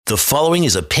The following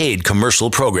is a paid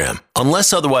commercial program.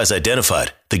 Unless otherwise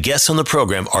identified, the guests on the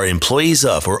program are employees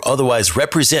of or otherwise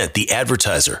represent the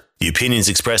advertiser. The opinions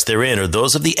expressed therein are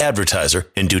those of the advertiser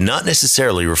and do not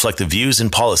necessarily reflect the views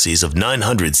and policies of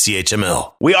 900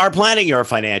 CHML. We are planning your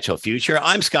financial future.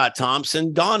 I'm Scott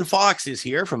Thompson. Don Fox is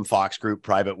here from Fox Group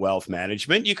Private Wealth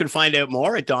Management. You can find out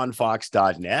more at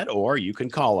donfox.net, or you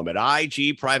can call him at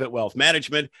IG Private Wealth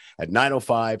Management at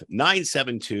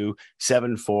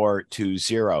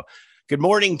 905-972-7420. Good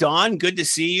morning, Don. Good to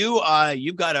see you.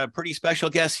 You've got a pretty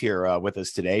special guest here with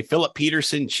us today, Philip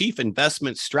Peterson, Chief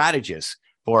Investment Strategist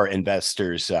for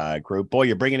Investors Group. Boy,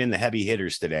 you're bringing in the heavy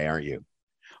hitters today, aren't you?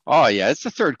 Oh, yeah. It's the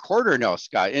third quarter now,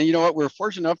 Scott. And you know what? We're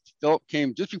fortunate enough, Philip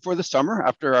came just before the summer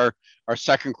after our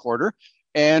second quarter.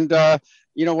 And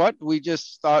you know what? We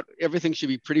just thought everything should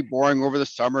be pretty boring over the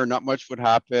summer. Not much would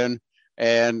happen.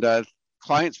 And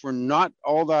clients were not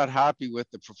all that happy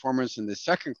with the performance in the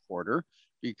second quarter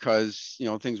because, you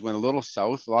know, things went a little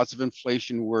south, lots of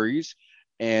inflation worries.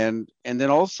 And then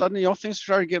all of a sudden, you know, things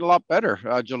started to get a lot better.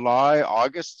 July,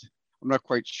 August, I'm not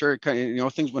quite sure. You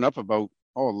know, things went up about,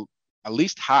 at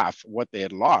least half what they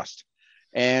had lost.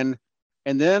 And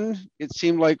then it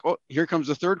seemed like, here comes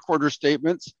the third quarter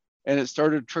statements. And it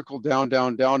started to trickle down.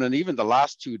 And even the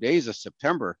last 2 days of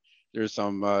September, there's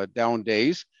some down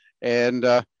days. And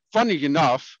funny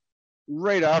enough,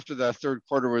 right after the third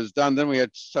quarter was done, then we had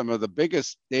some of the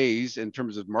biggest days in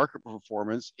terms of market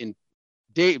performance in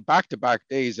back-to-back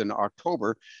days in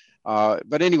October.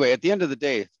 But anyway, at the end of the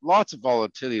day, lots of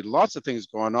volatility, lots of things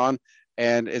going on.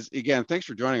 And again, thanks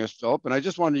for joining us, Philip. And I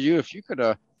just wanted you, if you could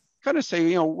kind of say,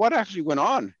 you know, what actually went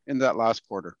on in that last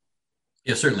quarter.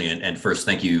 Yeah, certainly. And first,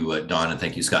 thank you, Don, and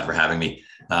thank you, Scott, for having me.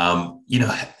 You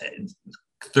know,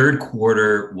 third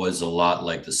quarter was a lot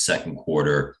like the second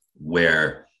quarter,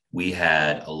 where we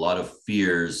had a lot of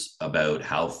fears about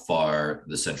how far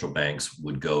the central banks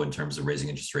would go in terms of raising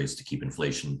interest rates to keep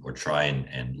inflation or try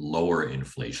and lower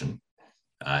inflation,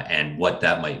 and what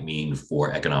that might mean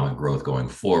for economic growth going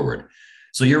forward.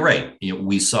 So you're right. You know,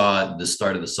 we saw the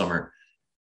start of the summer,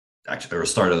 actually, or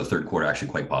start of the third quarter, actually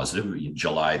quite positive.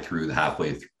 July through the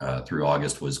halfway through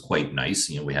August was quite nice.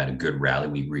 You know, we had a good rally.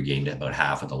 We regained about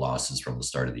half of the losses from the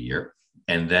start of the year,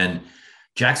 and then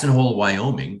Jackson Hole,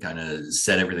 Wyoming, kind of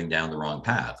set everything down the wrong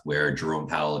path, where Jerome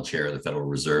Powell, chair of the Federal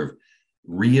Reserve,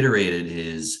 reiterated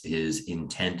his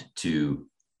intent to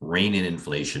rein in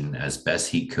inflation as best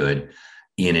he could.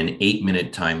 In an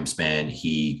 8-minute time span,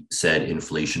 he said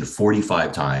inflation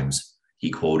 45 times. He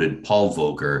quoted Paul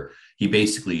Volcker. He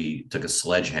basically took a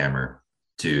sledgehammer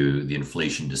to the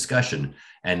inflation discussion,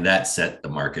 and that set the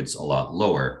markets a lot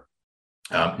lower.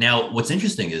 Now, what's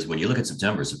interesting is when you look at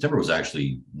September was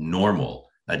actually normal,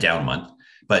 a down month,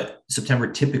 but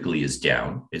September typically is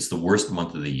down. It's the worst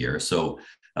month of the year. So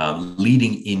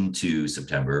leading into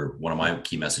September, one of my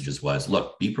key messages was,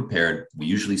 look, be prepared. We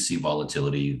usually see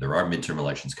volatility. There are midterm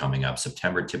elections coming up.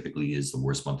 September typically is the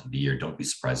worst month of the year. Don't be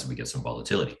surprised if we get some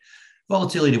volatility.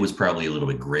 Volatility was probably a little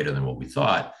bit greater than what we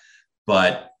thought.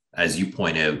 But as you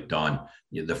point out, Don,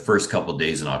 the first couple of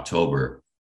days in October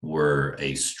were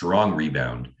a strong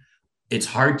rebound. It's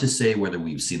hard to say whether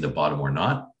we've seen the bottom or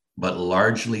not, but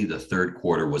largely the third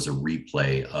quarter was a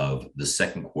replay of the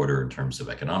second quarter in terms of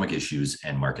economic issues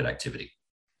and market activity.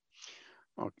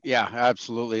 Oh, yeah,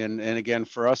 absolutely. And again,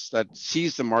 for us that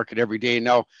sees the market every day,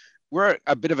 now we're at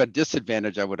a bit of a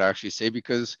disadvantage, I would actually say,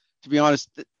 because to be honest,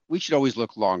 we should always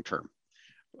look long-term.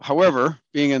 However,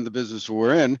 being in the business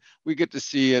we're in, we get to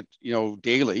see it, you know,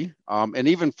 daily. And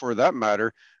even for that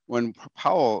matter, when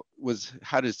Powell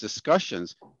had his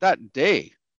discussions that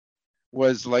day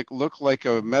was looked like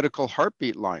a medical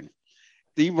heartbeat line.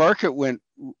 The market went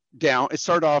down. It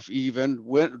started off even,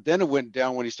 then it went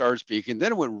down when he started speaking.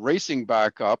 Then it went racing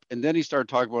back up, and then he started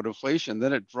talking about inflation.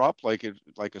 Then it dropped like a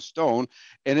stone,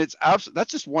 and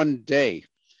that's just one day.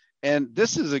 And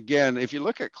this is, again, if you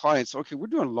look at clients, okay, we're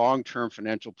doing long-term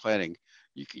financial planning.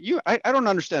 I don't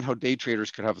understand how day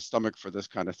traders could have a stomach for this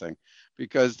kind of thing,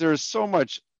 because there's so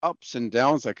much ups and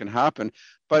downs that can happen.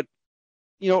 But,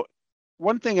 you know,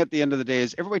 one thing at the end of the day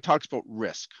is everybody talks about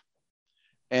risk.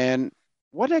 And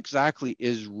what exactly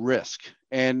is risk?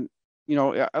 And, you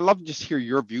know, I'd love to just hear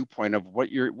your viewpoint of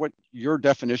what your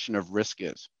definition of risk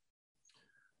is.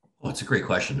 Well, it's a great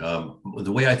question.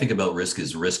 The way I think about risk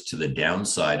is risk to the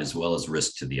downside as well as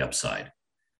risk to the upside.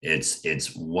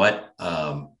 It's what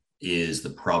is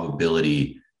the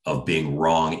probability of being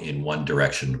wrong in one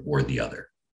direction or the other.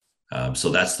 So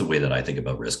that's the way that I think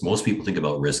about risk. Most people think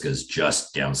about risk as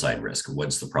just downside risk.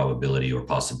 What's the probability or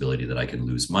possibility that I can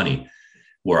lose money?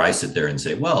 where I sit there and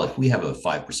say, well, if we have a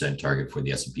 5% target for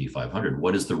the S&P 500,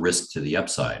 what is the risk to the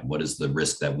upside? What is the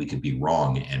risk that we could be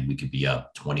wrong and we could be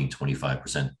up 20,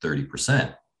 25%,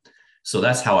 30%? So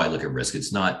that's how I look at risk.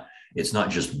 It's not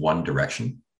just one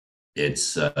direction.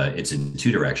 It's in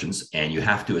two directions, and you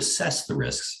have to assess the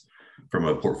risks from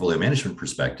a portfolio management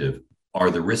perspective. Are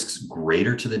the risks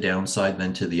greater to the downside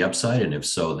than to the upside? And if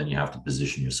so, then you have to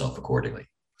position yourself accordingly.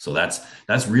 So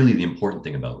that's really the important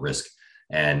thing about risk.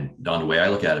 And Don, the way I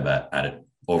look at it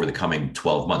over the coming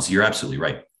 12 months, you're absolutely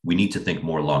right. We need to think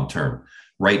more long term.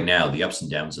 Right now, the ups and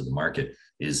downs of the market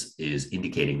is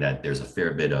indicating that there's a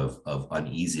fair bit of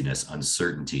uneasiness,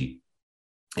 uncertainty.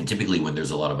 And typically when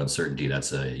there's a lot of uncertainty,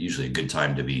 that's usually a good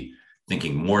time to be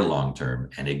thinking more long term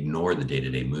and ignore the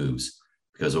day-to-day moves,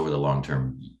 because over the long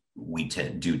term, we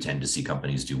tend to see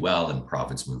companies do well and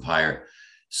profits move higher.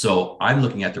 So I'm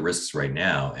looking at the risks right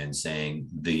now and saying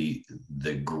the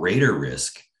greater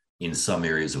risk in some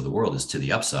areas of the world is to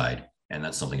the upside, and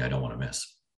that's something I don't want to miss.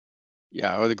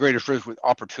 Yeah, or the greatest risk with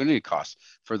opportunity costs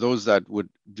for those that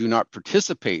do not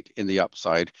participate in the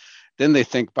upside. Then they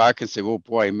think back and say, "Oh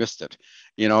boy, I missed it,"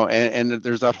 and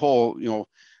there's that whole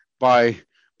buy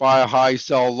high,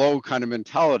 sell low kind of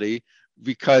mentality,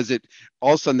 because it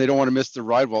all of a sudden they don't want to miss the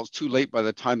ride. Well, it's too late by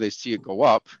the time they see it go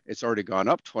up. It's already gone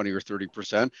up 20 or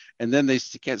 30%, and then they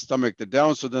can't stomach the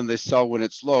down, so then they sell when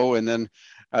it's low. And then,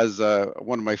 as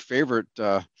one of my favorite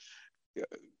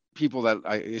people that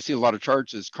I see a lot of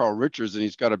charts is Carl Richards, and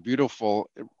he's got a beautiful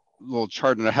little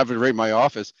chart, and I have it right in my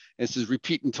office. And it says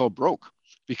repeat until broke,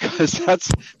 because that's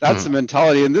the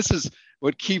mentality. And this is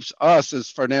what keeps us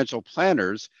as financial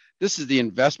planners. This is the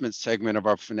investment segment of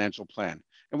our financial plan.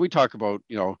 And we talk about,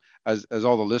 as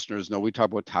all the listeners know, we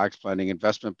talk about tax planning,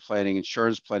 investment planning,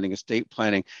 insurance planning, estate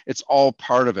planning. It's all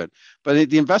part of it. But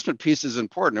the investment piece is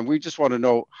important. And we just want to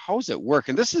know, how does it work?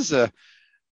 And this is a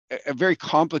very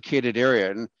complicated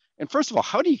area. And first of all,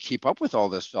 how do you keep up with all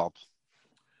this, Philip?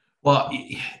 Well,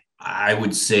 I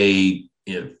would say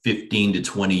 15 to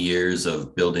 20 years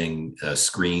of building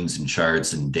screens and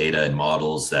charts and data and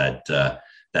models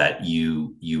that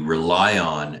you rely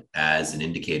on as an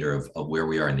indicator of where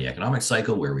we are in the economic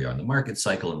cycle, where we are in the market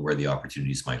cycle, and where the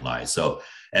opportunities might lie. So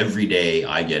every day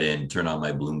I get in, turn on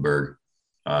my Bloomberg,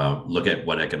 look at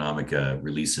what economic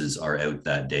releases are out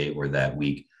that day or that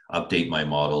week, update my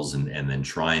models, and then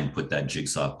try and put that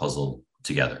jigsaw puzzle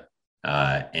together.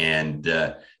 And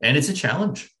it's a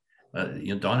challenge.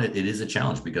 Don, it is a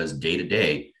challenge, because day to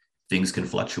day things can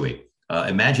fluctuate.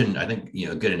 Imagine, I think,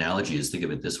 a good analogy is, think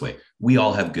of it this way. We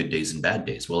all have good days and bad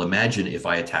days. Well, imagine if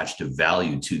I attached a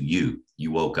value to you.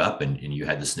 You woke up and you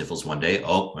had the sniffles one day.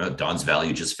 Oh, well, Don's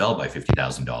value just fell by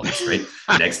 $50,000, right?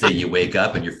 The next day you wake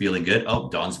up and you're feeling good. Oh,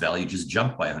 Don's value just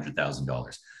jumped by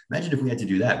 $100,000. Imagine if we had to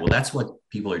do that. Well, that's what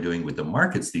people are doing with the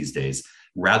markets these days,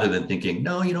 rather than thinking,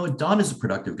 no, Don is a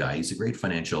productive guy. He's a great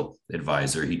financial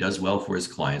advisor. He does well for his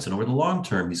clients. And over the long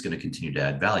term, he's going to continue to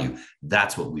add value.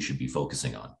 That's what we should be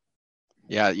focusing on.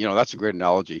 Yeah, that's a great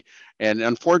analogy. And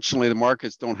unfortunately, the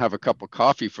markets don't have a cup of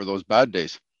coffee for those bad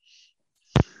days.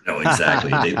 No,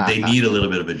 exactly. They need a little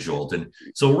bit of a jolt. And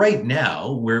so right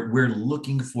now, we're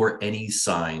looking for any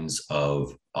signs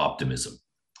of optimism.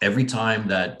 Every time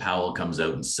that Powell comes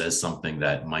out and says something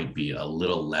that might be a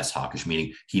little less hawkish,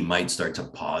 meaning he might start to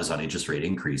pause on interest rate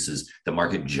increases, the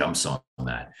market jumps on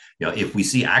that. If we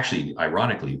see, actually,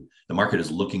 ironically, the market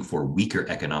is looking for weaker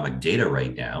economic data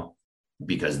right now,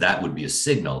 because that would be a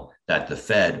signal that the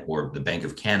Fed or the Bank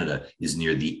of Canada is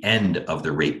near the end of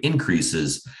the rate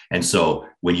increases. And so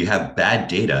when you have bad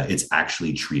data, it's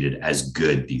actually treated as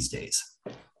good these days.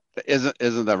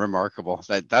 Isn't that remarkable?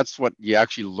 That's what you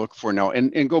actually look for now.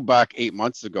 And go back 8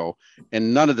 months ago,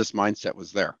 and none of this mindset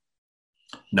was there.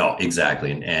 No,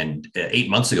 exactly. And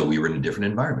 8 months ago, we were in a different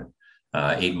environment.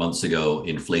 8 months ago,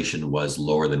 inflation was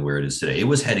lower than where it is today. It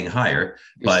was heading higher.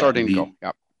 It's starting to go.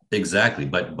 Yeah. Exactly.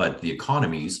 But the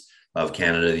economies of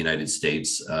Canada, the United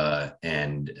States,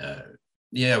 and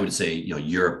I would say,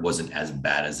 Europe wasn't as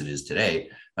bad as it is today.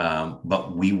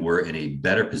 But we were in a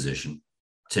better position.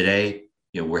 Today,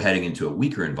 we're heading into a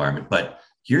weaker environment. But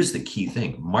here's the key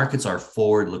thing. Markets are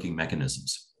forward-looking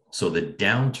mechanisms. So the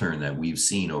downturn that we've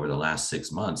seen over the last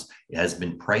 6 months has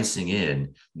been pricing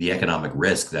in the economic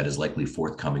risk that is likely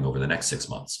forthcoming over the next 6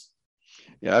 months.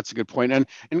 Yeah, that's a good point. And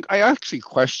I actually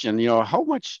question, how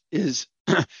much is,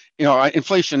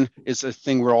 inflation is a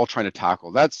thing we're all trying to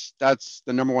tackle. That's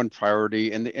the number one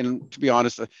priority. And to be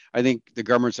honest, I think the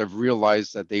governments have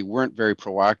realized that they weren't very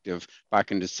proactive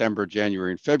back in December, January,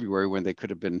 and February, when they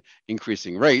could have been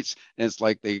increasing rates. And it's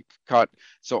like they caught,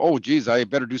 I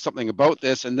better do something about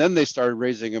this. And then they started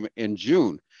raising them in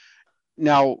June.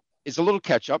 Now, it's a little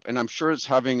catch up, and I'm sure it's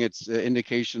having its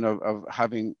indication of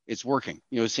having it's working.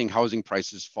 Seeing housing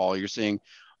prices fall, you're seeing,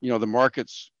 the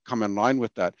markets come in line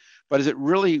with that. But is it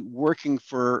really working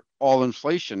for all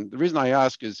inflation? The reason I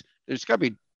ask is there's got to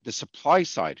be the supply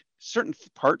side. Certain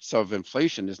parts of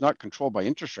inflation is not controlled by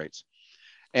interest rates.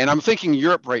 And I'm thinking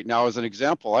Europe right now as an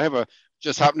example. I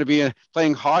just happened to be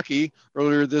playing hockey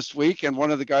earlier this week, and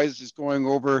one of the guys is going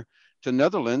over to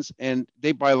Netherlands, and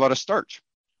they buy a lot of starch.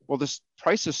 Well, the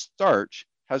price of starch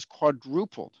has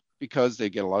quadrupled because they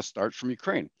get a lot of starch from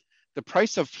Ukraine. The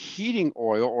price of heating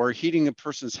oil or heating a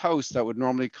person's house that would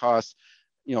normally cost,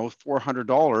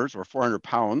 $400 or 400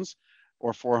 pounds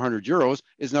or 400 euros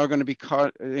is now going to be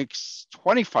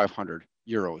 2,500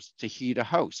 euros to heat a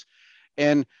house.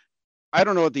 And I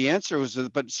don't know what the answer was,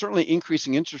 but certainly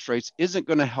increasing interest rates isn't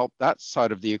going to help that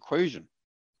side of the equation.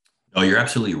 No, you're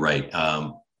absolutely right.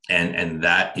 And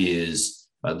that is,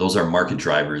 those are market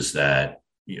drivers that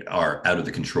are out of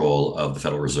the control of the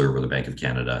Federal Reserve or the Bank of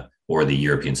Canada or the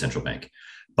European Central Bank.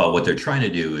 But what they're trying to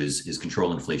do is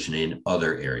control inflation in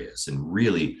other areas. And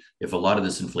really, if a lot of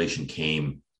this inflation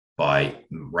came by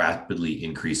rapidly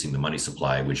increasing the money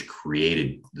supply, which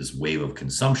created this wave of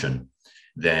consumption,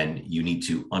 then you need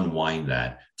to unwind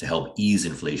that to help ease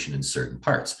inflation in certain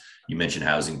parts. You mentioned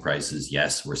housing prices.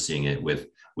 Yes, we're seeing it with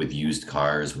used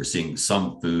cars. We're seeing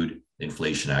some food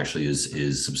inflation actually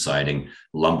is subsiding.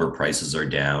 Lumber prices are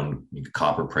down.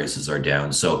 Copper prices are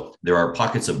down. So there are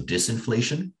pockets of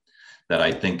disinflation that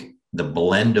I think the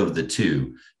blend of the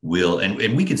two will,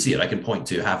 and we can see it. I can point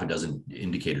to half a dozen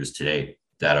indicators today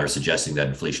that are suggesting that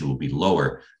inflation will be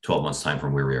lower 12 months time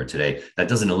from where we are today. That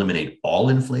doesn't eliminate all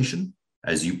inflation.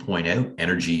 As you point out,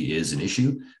 energy is an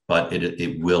issue, but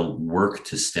it will work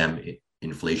to stem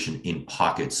inflation in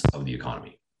pockets of the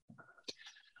economy.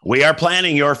 We are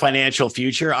planning your financial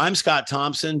future. I'm Scott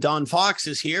Thompson. Don Fox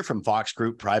is here from Fox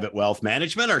Group Private Wealth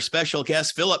Management. Our special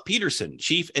guest, Philip Peterson,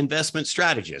 Chief Investment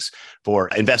Strategist for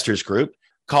Investors Group.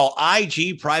 Call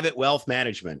IG Private Wealth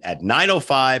Management at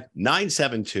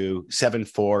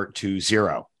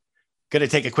 905-972-7420. Going to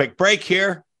take a quick break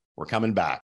here. We're coming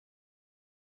back.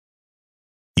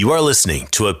 You are listening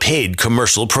to a paid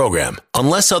commercial program.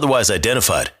 Unless otherwise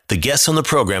identified, the guests on the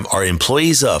program are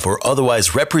employees of or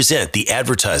otherwise represent the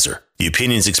advertiser. The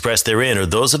opinions expressed therein are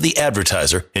those of the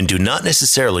advertiser and do not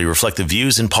necessarily reflect the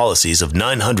views and policies of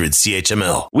 900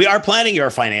 CHML. We are planning your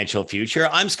financial future.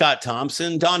 I'm Scott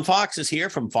Thompson. Don Fox is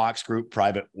here from Fox Group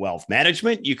Private Wealth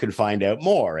Management. You can find out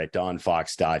more at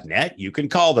donfox.net. You can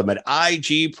call them at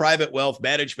IG Private Wealth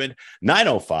Management,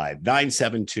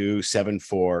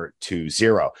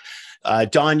 905-972-7420.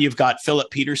 Don, you've got Philip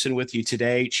Peterson with you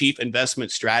today, Chief Investment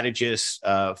Strategist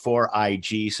for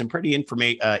IG. Some pretty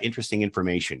interesting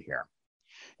information here.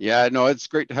 Yeah, no, it's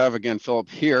great to have again Philip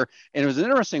here. And it was an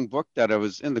interesting book that I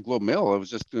was in the Globe Mail. I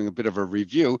was just doing a bit of a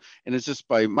review, and it's just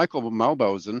by Michael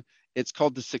Malbausen. It's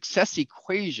called The Success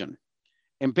Equation.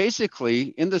 And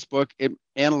basically, in this book, it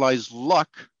analyzed luck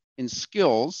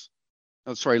versus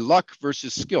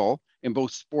skill in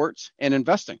both sports and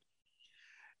investing.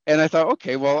 And I thought,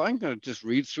 okay, well, I'm going to just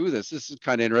read through this. This is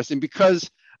kind of interesting because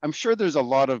I'm sure there's a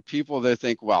lot of people that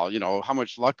think, well, how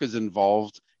much luck is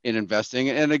involved in investing.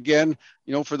 And again,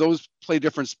 for those play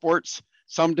different sports,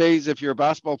 some days if you're a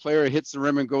basketball player, it hits the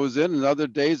rim and goes in, and other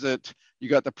days that you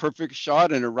got the perfect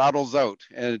shot and it rattles out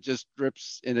and it just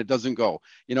drips and it doesn't go,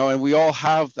 and we all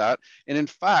have that. And in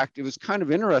fact, it was kind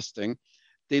of interesting.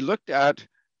 They looked at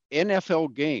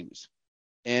NFL games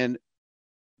and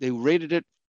they rated it.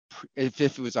 If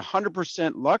it was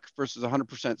 100% luck versus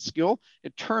 100% skill,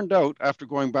 it turned out after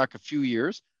going back a few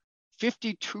years,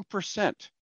 52%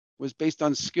 was based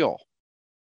on skill.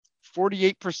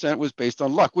 48% was based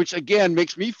on luck, which again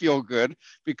makes me feel good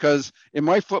because in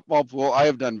my football pool, I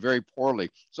have done very poorly.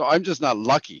 So I'm just not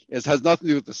lucky. It has nothing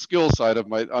to do with the skill side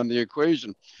of on the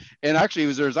equation. And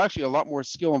actually, there's actually a lot more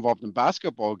skill involved in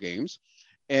basketball games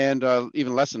and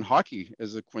even less in hockey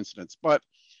as a coincidence. But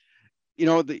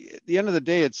the end of the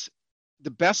day, it's the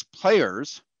best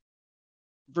players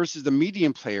versus the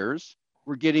median players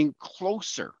were getting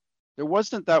closer. There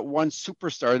wasn't that one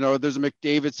superstar. There's a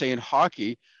McDavid, say, in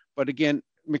hockey, but again,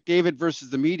 McDavid versus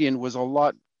the median was a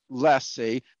lot less,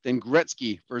 say, than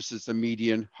Gretzky versus the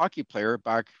median hockey player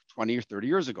back 20 or 30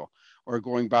 years ago, or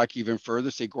going back even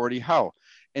further, say, Gordie Howe.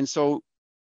 And so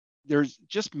there's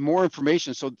just more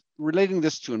information. So relating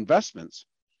this to investments,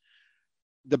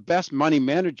 the best money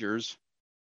managers,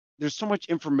 there's so much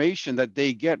information that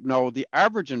they get. Now, the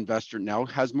average investor now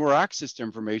has more access to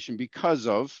information because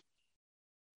of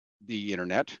the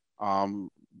internet,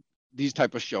 these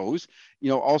type of shows,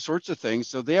 all sorts of things.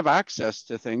 So they have access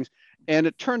to things. And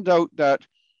it turned out that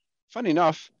funny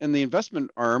enough, in the investment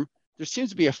arm, there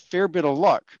seems to be a fair bit of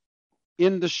luck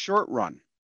in the short run.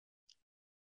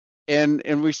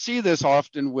 And we see this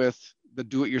often with the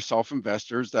do-it-yourself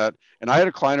investors and I had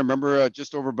a client, I remember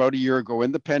just over about a year ago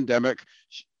in the pandemic,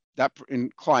 that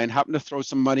client happened to throw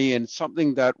some money in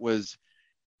something that was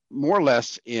more or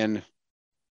less in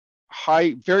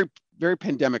high, very, very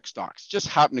pandemic stocks, just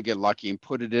happened to get lucky and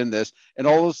put it in this. And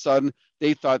all of a sudden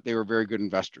they thought they were very good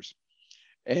investors.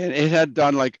 And it had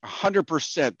done like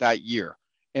 100% that year.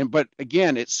 But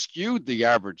again, it skewed the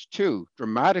average too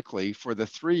dramatically for the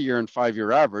 3-year and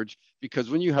 5-year average, because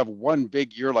when you have one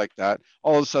big year like that,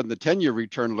 all of a sudden the 10-year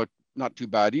return looked not too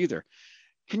bad either.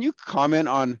 Can you comment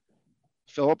on,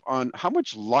 Philip, on how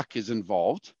much luck is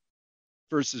involved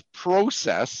versus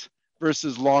process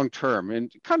versus long-term,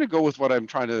 and kind of go with what I'm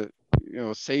trying to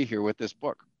say here with this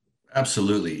book?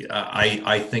 Absolutely.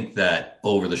 I think that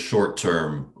over the short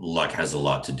term, luck has a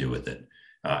lot to do with it.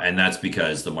 And that's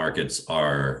because the markets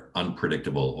are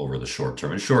unpredictable over the short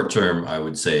term. And short term, I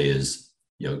would say is,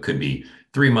 it could be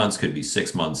 3 months, could be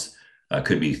 6 months,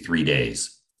 could be 3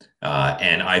 days.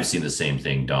 And I've seen the same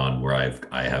thing, Don, where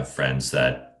I have friends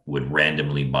that would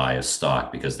randomly buy a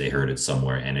stock because they heard it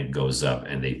somewhere and it goes up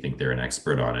and they think they're an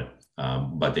expert on it,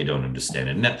 but they don't understand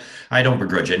it. And I don't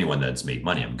begrudge anyone that's made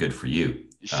money. I'm good for you.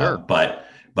 Sure. But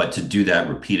to do that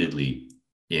repeatedly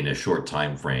in a short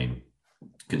time frame,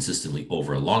 consistently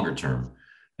over a longer term,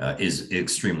 is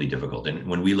extremely difficult. And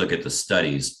when we look at the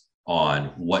studies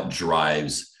on what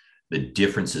drives the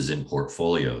differences in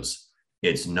portfolios,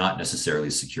 it's not necessarily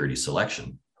security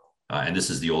selection. And this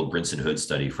is the old Brinson Hood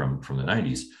study from the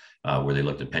 90s, where they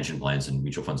looked at pension plans and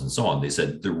mutual funds and so on. They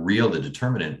said the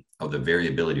determinant of the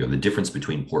variability or the difference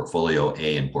between portfolio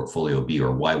A and portfolio B,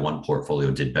 or why one portfolio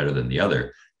did better than the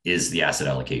other, is the asset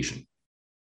allocation.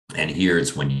 And here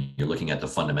it's when you're looking at the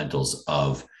fundamentals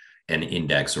of an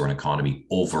index or an economy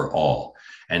overall.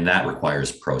 And that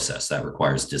requires process, that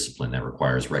requires discipline, that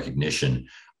requires recognition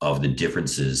of the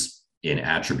differences in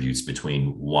attributes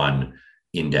between one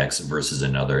index versus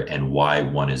another, and why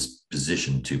one is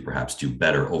positioned to perhaps do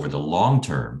better over the long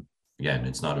term. Again,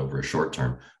 it's not over a short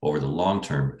term, over the long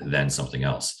term than something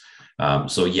else.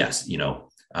 So yes,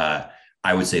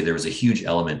 I would say there was a huge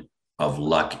element of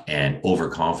luck and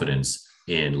overconfidence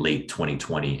in late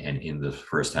 2020 and in the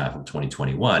first half of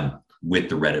 2021 with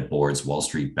the Reddit boards, Wall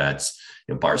Street Bets,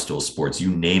 Barstool Sports,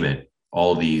 you name it,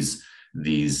 all these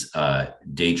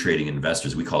day trading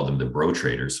investors, we call them the bro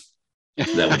traders,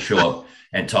 that would show up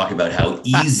and talk about how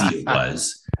easy it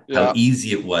was, how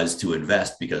easy it was to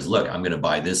invest because look, I'm going to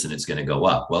buy this and it's going to go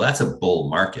up. Well, that's a bull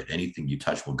market. Anything you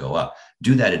touch will go up.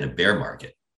 Do that in a bear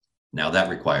market. Now that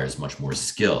requires much more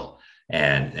skill.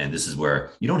 And this is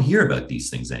where you don't hear about these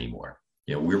things anymore.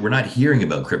 We're not hearing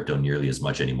about crypto nearly as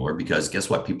much anymore because guess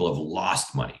what? People have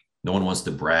lost money. No one wants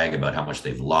to brag about how much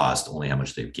they've lost, only how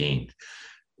much they've gained.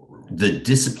 The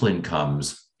discipline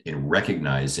comes in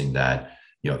recognizing that,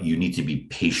 you need to be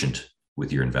patient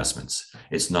with your investments.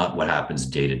 It's not what happens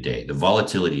day to day. The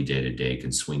volatility day to day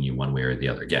can swing you one way or the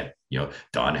other. Again,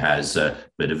 Don has a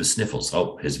bit of a sniffles.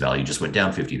 Oh, his value just went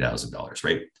down $50,000,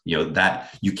 right?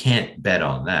 That you can't bet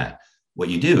on that. What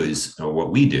you do is, or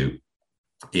what we do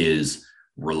is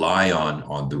rely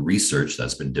on the research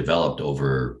that's been developed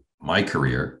over my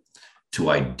career to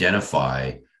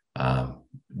identify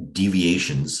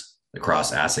deviations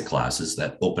across asset classes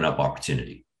that open up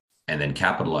opportunity and then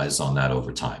capitalize on that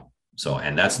over time. So,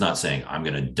 and that's not saying I'm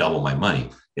going to double my money.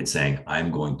 It's saying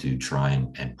I'm going to try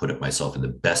and put myself in the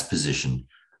best position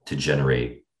to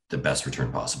generate the best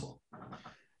return possible.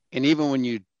 And even when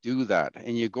you do that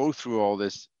and you go through all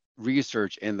this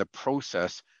research and the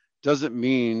process, doesn't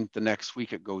mean the next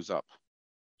week it goes up.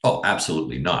 Oh,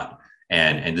 absolutely not.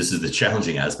 And this is the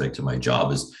challenging aspect to my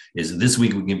job is this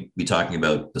week we can be talking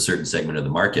about a certain segment of the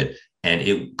market and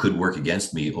it could work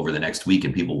against me over the next week.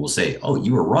 And people will say, oh,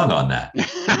 you were wrong on that.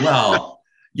 Well,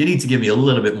 you need to give me a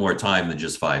little bit more time than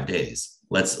just 5 days.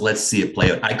 Let's see it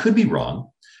play out. I could be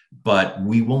wrong, but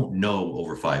we won't know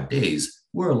over 5 days.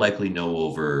 We'll likely know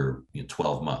over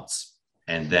 12 months.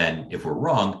 And then if we're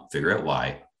wrong, figure out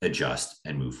why, adjust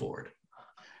and move forward.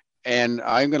 And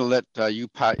I'm going to let you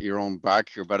pat your own back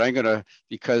here, but I'm going to,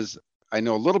 because I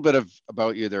know a little bit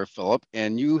about you there, Philip,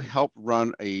 and you help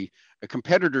run a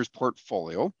competitor's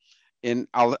portfolio in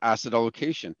asset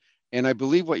allocation. And I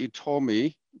believe what you told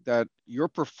me that your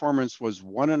performance was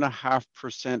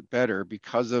 1.5% better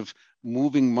because of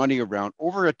moving money around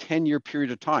over a 10-year period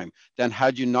of time than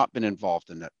had you not been involved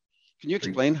in it. Can you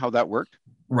explain how that worked?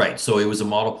 Right. So it was a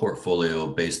model portfolio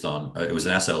based on, it was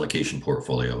an asset allocation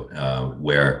portfolio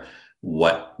where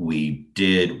what we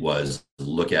did was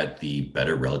look at the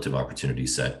better relative opportunity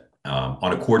set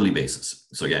on a quarterly basis.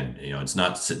 So again, it's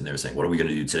not sitting there saying, what are we going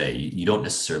to do today? You don't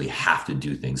necessarily have to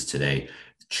do things today.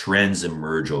 Trends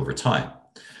emerge over time.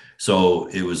 So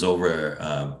it was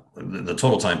over the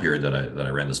total time period that I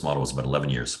ran this model was about 11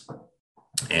 years.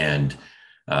 And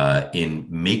in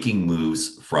making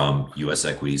moves from US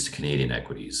equities to Canadian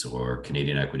equities, or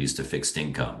Canadian equities to fixed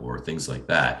income, or things like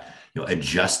that,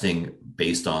 adjusting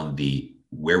based on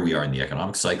where we are in the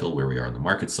economic cycle, where we are in the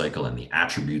market cycle, and the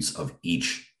attributes of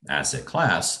each asset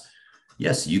class,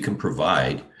 yes, you can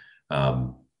provide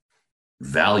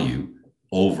value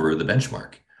over the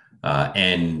benchmark.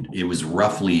 And it was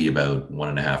roughly about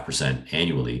 1.5%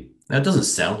 annually. That doesn't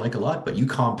sound like a lot, but you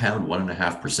compound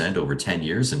 1.5% over 10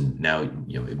 years, and now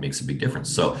it makes a big difference.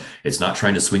 So it's not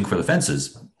trying to swing for the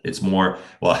fences. It's more,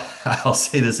 well, I'll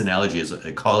say this analogy as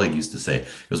a colleague used to say,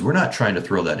 because we're not trying to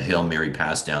throw that Hail Mary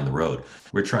pass down the road.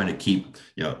 We're trying to keep,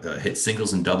 hit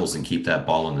singles and doubles and keep that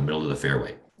ball in the middle of the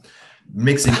fairway.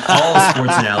 Mixing all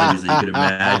sports analogies that you could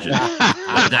imagine.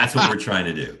 That's what we're trying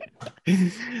to do.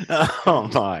 Oh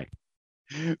my.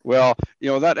 Well,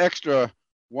 that extra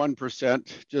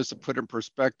 1%, just to put in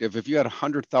perspective, if you had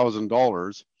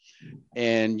 $100,000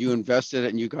 and you invested it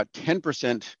and you got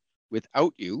 10%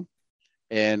 without you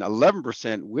and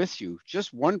 11% with you,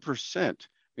 just 1%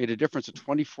 made a difference of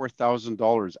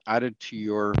 $24,000 added to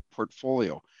your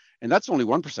portfolio. And that's only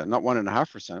 1%, not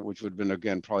 1.5%, which would have been,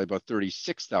 again, probably about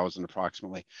 36,000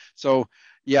 approximately. So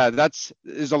yeah,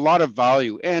 there's a lot of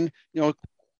value. And,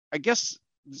 I guess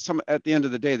at the end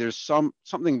of the day, there's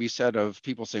something to be said of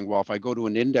people saying, well, if I go to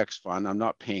an index fund, I'm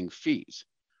not paying fees.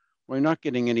 Well, you're not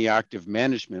getting any active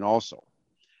management also.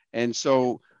 And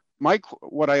so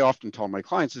what I often tell my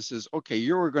clients is, okay,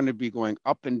 you're going to be going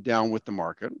up and down with the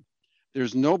market.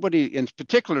 There's nobody, and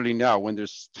particularly now when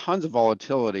there's tons of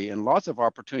volatility and lots of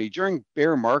opportunity during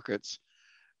bear markets,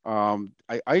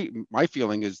 my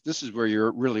feeling is this is where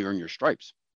you're really earn your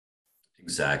stripes.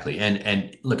 Exactly.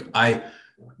 And look,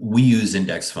 we use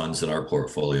index funds in our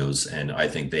portfolios, and I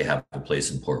think they have a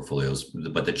place in portfolios.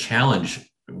 But the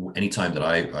challenge, anytime that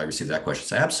I receive that question,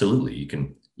 say absolutely,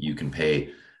 you can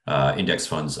pay. Index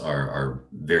funds are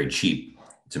very cheap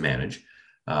to manage.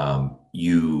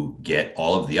 You get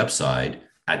all of the upside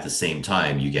at the same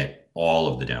time. You get all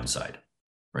of the downside,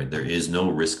 right? There is no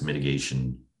risk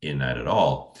mitigation in that at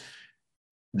all.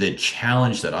 The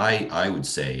challenge that I would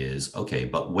say is, okay,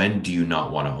 but when do you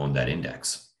not want to own that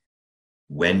index?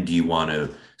 When do you want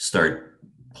to start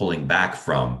pulling back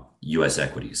from US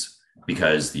equities?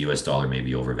 Because the US dollar may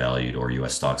be overvalued, or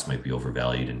US stocks might be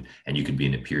overvalued, and you could be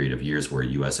in a period of years where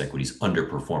US equities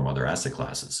underperform other asset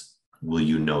classes. Will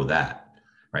you know that?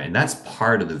 Right. And that's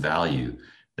part of the value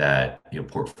that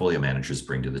portfolio managers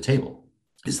bring to the table,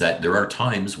 is that there are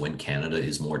times when Canada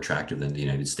is more attractive than the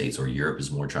United States, or Europe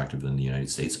is more attractive than the United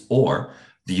States, or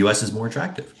the US is more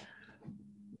attractive.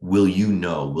 Will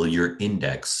your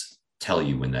index tell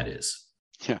you when that is?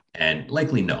 Yeah. And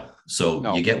likely no.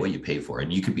 So you get what you pay for,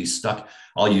 and you could be stuck.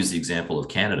 I'll use the example of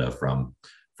Canada from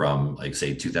like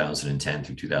say 2010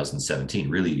 through 2017,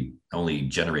 really only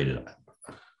generated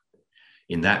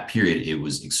in that period. It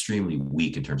was extremely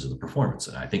weak in terms of the performance.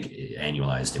 And I think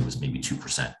annualized, it was maybe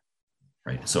 2%,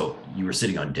 right? So you were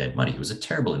sitting on dead money. It was a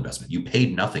terrible investment. You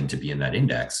paid nothing to be in that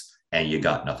index and you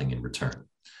got nothing in return.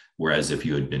 Whereas if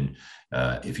you had been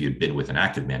with an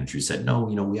active manager who said, no,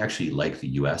 we actually like the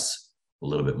US a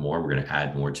little bit more, we're going to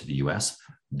add more to the US,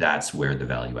 that's where the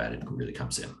value added really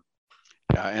comes in.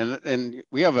 Yeah, and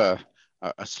we have a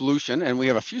solution, and we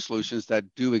have a few solutions that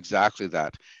do exactly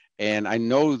that. And I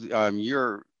know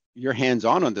you're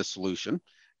hands-on on this solution.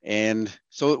 And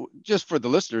so just for the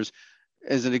listeners,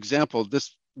 as an example,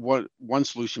 one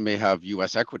solution may have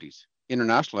US equities,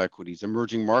 international equities,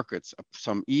 emerging markets,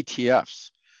 some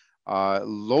ETFs,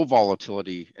 low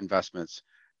volatility investments,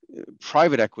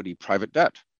 private equity, private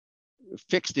debt,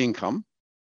 fixed income,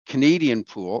 Canadian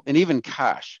pool, and even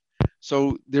cash.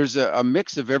 So there's a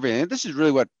mix of everything. And this is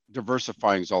really what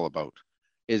diversifying is all about,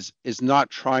 is not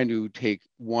trying to take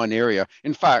one area.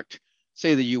 In fact,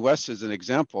 say the US as an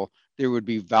example, there would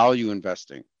be value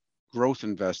investing, growth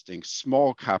investing,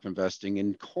 small cap investing,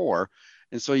 in core.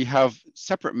 And so you have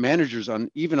separate managers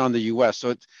even on the US.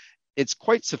 So it's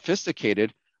quite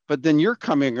sophisticated, but then you're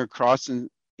coming across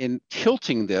in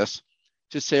tilting this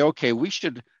to say, okay, we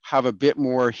should have a bit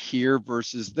more here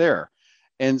versus there.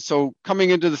 And so coming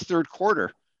into the third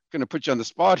quarter, going to put you on the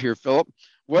spot here, Philip,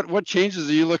 what changes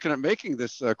are you looking at making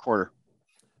this quarter?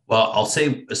 Well, I'll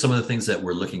say some of the things that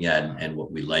we're looking at and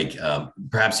what we like.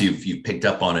 Perhaps you've picked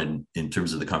up on it in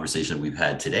terms of the conversation we've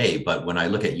had today. But when I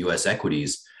look at U.S.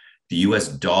 equities, the U.S.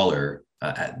 dollar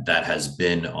that has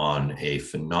been on a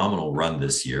phenomenal run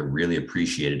this year, really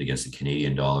appreciated against the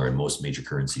Canadian dollar and most major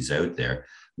currencies out there,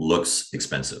 looks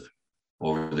expensive.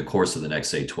 Over the course of the next,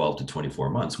 say, 12 to 24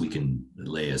 months, we can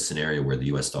lay a scenario where the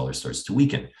US dollar starts to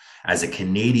weaken. As a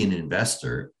Canadian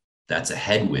investor, that's a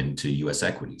headwind to US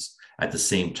equities. At the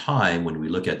same time, when we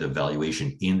look at the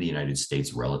valuation in the United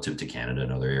States relative to Canada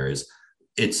and other areas,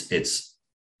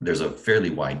 there's a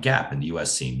fairly wide gap, and the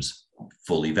US seems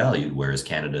fully valued, whereas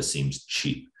Canada seems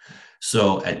cheap.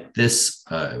 So at this,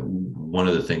 one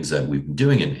of the things that we've been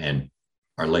doing and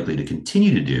are likely to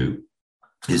continue to do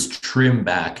is trim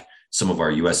back some of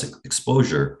our US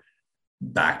exposure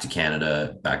back to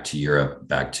Canada, back to Europe,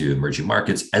 back to emerging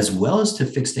markets, as well as to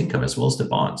fixed income, as well as to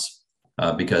bonds,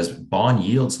 because bond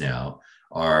yields now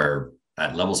are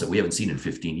at levels that we haven't seen in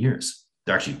 15 years.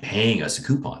 They're actually paying us a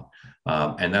coupon,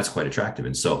 and that's quite attractive.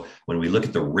 And so when we look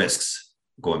at the risks,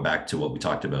 going back to what we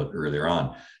talked about earlier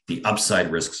on, the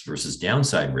upside risks versus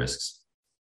downside risks,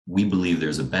 we believe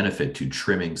there's a benefit to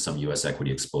trimming some US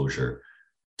equity exposure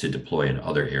to deploy in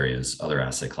other areas, other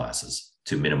asset classes,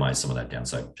 to minimize some of that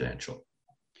downside potential.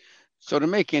 So to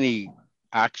make any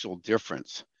actual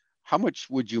difference, how much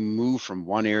would you move from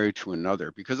one area to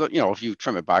another? Because, if you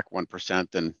trim it back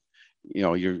 1%, then,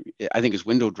 I think it's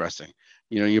window dressing.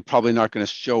 You're probably not going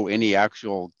to show any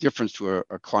actual difference to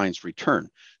a client's return.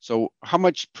 So how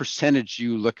much percentage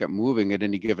you look at moving at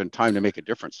any given time to make a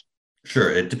difference?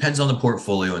 Sure. It depends on the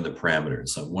portfolio and the parameters.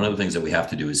 So one of the things that we have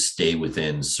to do is stay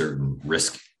within certain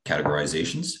risk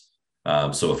categorizations.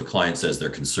 So if a client says they're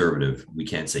conservative, we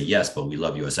can't say, yes, but we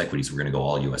love US equities, we're going to go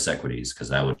all US equities, because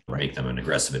that would make them an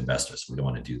aggressive investor. So we don't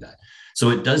want to do that. So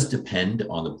it does depend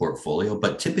on the portfolio,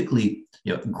 but typically,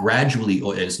 gradually,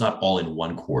 and it's not all in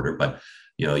one quarter, but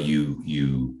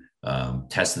you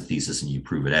test the thesis and you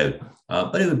prove it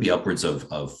out. But it would be upwards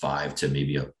of 5 to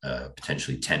maybe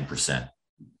potentially 10%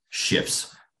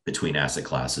 shifts between asset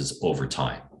classes over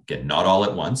time. Again, not all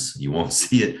at once. You won't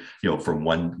see it, from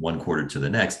one quarter to the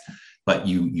next, but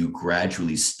you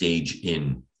gradually stage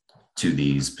in to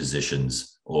these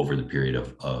positions over the period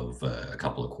of a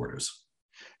couple of quarters.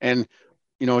 And,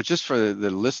 just for the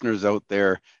listeners out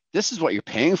there, this is what you're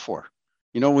paying for.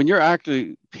 When you're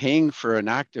actually paying for an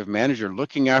active manager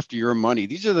looking after your money,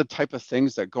 these are the type of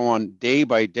things that go on day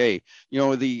by day.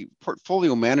 The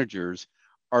portfolio managers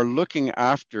are looking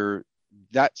after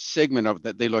that segment of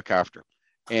that they look after,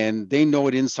 and they know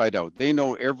it inside out. They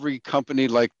know every company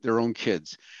like their own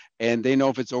kids, and they know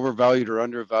if it's overvalued or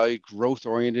undervalued, growth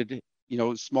oriented,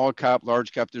 small cap,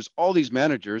 large cap. There's all these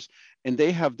managers, and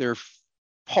they have their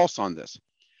pulse on this.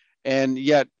 And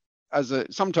yet,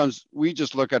 sometimes we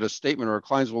just look at a statement, or our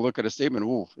clients will look at a statement,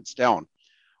 oh, it's down.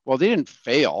 Well, they didn't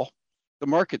fail. The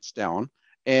market's down.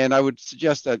 And I would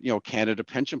suggest that, Canada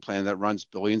Pension Plan that runs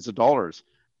billions of dollars,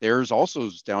 theirs also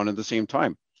is down at the same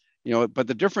time. But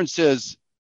the difference is,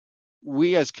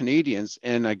 we as Canadians,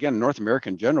 and again, North America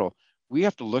in general, we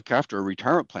have to look after our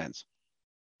retirement plans.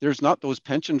 There's not those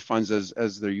pension funds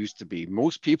as there used to be.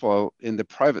 Most people in the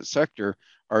private sector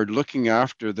are looking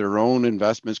after their own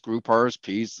investments, group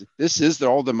RSPs. This is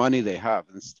all the money they have.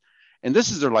 And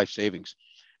this is their life savings.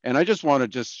 And I just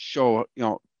want to show,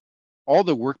 all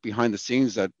the work behind the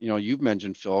scenes that, you've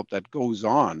mentioned, Philip, that goes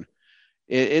on.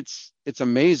 It's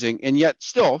amazing. And yet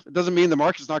still, it doesn't mean the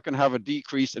market's not going to have a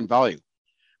decrease in value.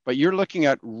 But you're looking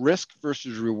at risk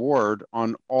versus reward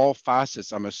on all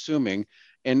facets, I'm assuming.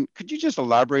 And could you just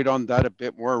elaborate on that a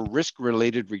bit more?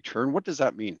 Risk-related return, what does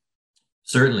that mean?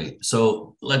 Certainly.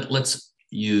 So let's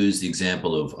use the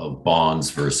example of bonds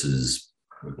versus,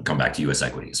 come back to US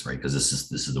equities, right? Because this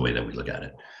is the way that we look at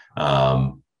it.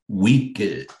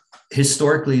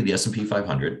 Historically, the S&P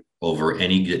 500 over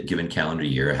any given calendar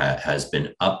year has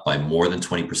been up by more than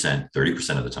 20%,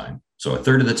 30% of the time. So a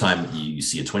third of the time you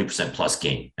see a 20% plus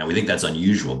gain. Now we think that's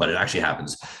unusual, but it actually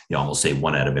happens, almost say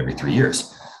 1 out of every 3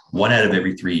 years. 1 out of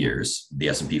every 3 years, the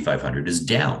S&P 500 is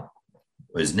down,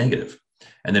 is negative.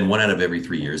 And then 1 out of every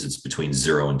 3 years, it's between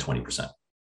 0 and 20%,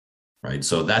 right?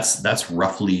 So that's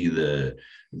roughly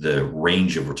the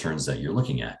range of returns that you're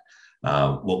looking at.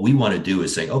 What we want to do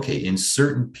is say, okay, in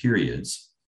certain periods,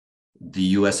 the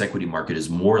US equity market is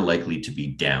more likely to be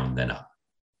down than up.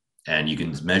 And you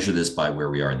can measure this by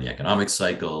where we are in the economic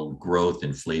cycle, growth,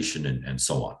 inflation, and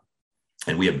so on.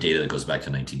 And we have data that goes back to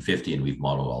 1950, and we've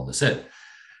modeled all this in.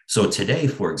 So today,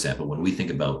 for example, when we think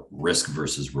about risk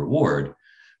versus reward,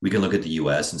 we can look at the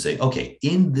US and say, okay,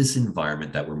 in this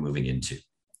environment that we're moving into,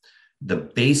 the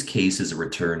base case is a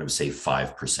return of, say,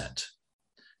 5%.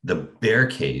 The bear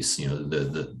case,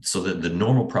 the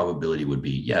normal probability would be,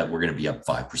 yeah, we're going to be up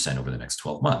 5% over the next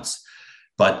 12 months.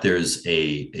 but there's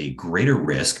a greater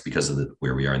risk because of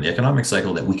where we are in the economic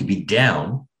cycle that we could be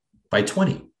down by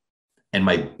 20. And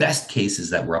my best case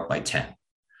is that we're up by 10.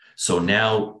 So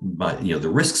now, the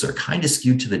risks are kind of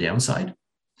skewed to the downside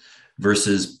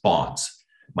versus bonds.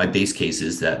 My base case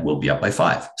is that we'll be up by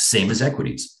 5, same as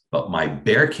equities. But my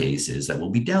bear case is that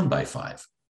we'll be down by 5.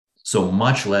 So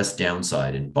much less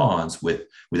downside in bonds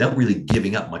without really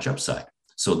giving up much upside.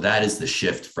 So that is the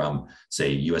shift from,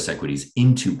 say, US equities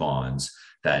into bonds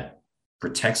that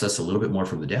protects us a little bit more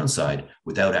from the downside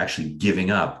without actually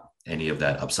giving up any of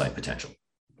that upside potential.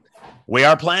 We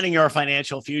are planning your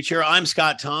financial future. I'm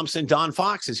Scott Thompson. Don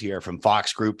Fox is here from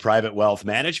Fox Group Private Wealth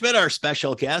Management. Our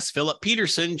special guest, Philip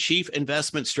Peterson, Chief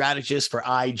Investment Strategist for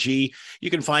IG. You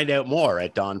can find out more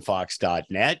at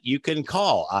donfox.net. You can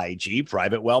call IG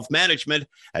Private Wealth Management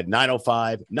at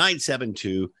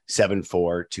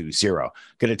 905-972-7420.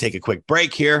 Going to take a quick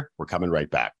break here. We're coming right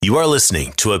back. You are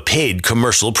listening to a paid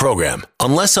commercial program.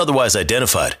 Unless otherwise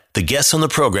identified, the guests on the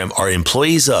program are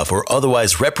employees of or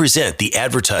otherwise represent the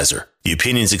advertiser. The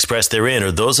opinions expressed therein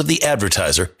are those of the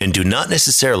advertiser and do not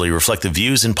necessarily reflect the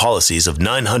views and policies of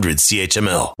 900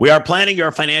 CHML. We are planning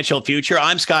your financial future.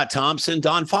 I'm Scott Thompson.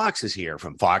 Don Fox is here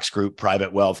from Fox Group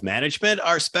Private Wealth Management.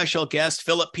 Our special guest,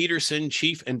 Philip Peterson,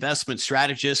 Chief Investment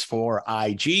Strategist for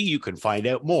IG. You can find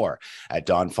out more at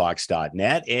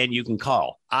donfox.net, and you can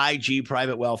call IG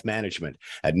Private Wealth Management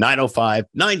at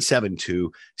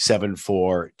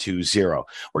 905-972-7420.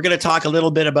 We're going to talk a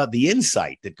little bit about the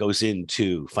insight that goes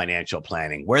into financial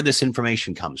planning, where this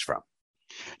information comes from.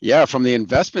 Yeah, from the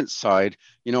investment side,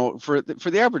 for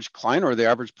the average client or the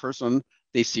average person,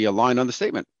 they see a line on the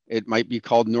statement. It might be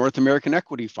called North American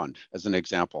Equity Fund, as an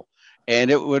example. And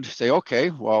it would say,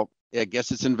 okay, well, I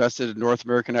guess it's invested in North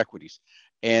American equities.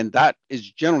 And that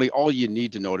is generally all you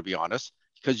need to know, to be honest,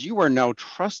 because you are now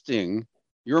trusting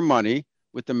your money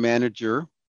with the manager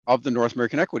of the North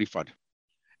American Equity Fund.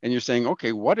 And you're saying,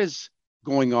 okay, what is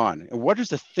going on? And what is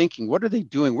the thinking? What are they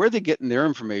doing? Where are they getting their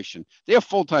information? They have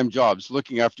full-time jobs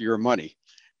looking after your money.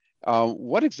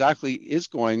 What exactly is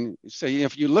going, say,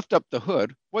 if you lift up the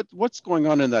hood, what's going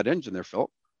on in that engine there,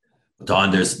 Phil? Don,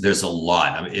 there's a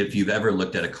lot. I mean, if you've ever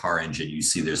looked at a car engine, you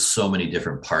see there's so many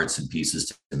different parts and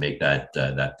pieces to make that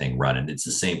thing run. And it's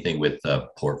the same thing with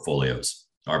portfolios.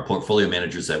 Our portfolio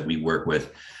managers that we work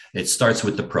with, it starts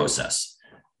with the process,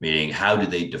 meaning how do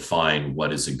they define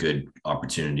what is a good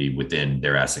opportunity within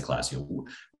their asset class?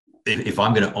 If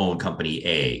I'm going to own company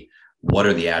A, what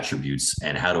are the attributes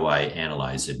and how do I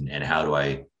analyze it? And how do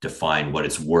I define what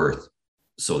it's worth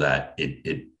so that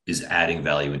it is adding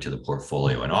value into the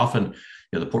portfolio? And often,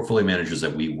 the portfolio managers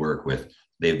that we work with,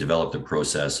 they've developed a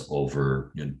process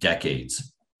over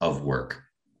decades of work.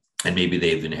 And maybe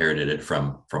they've inherited it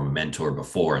from a mentor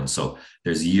before. And so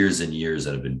there's years and years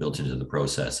that have been built into the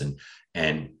process. And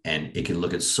it can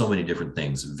look at so many different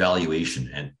things,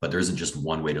 valuation, but there isn't just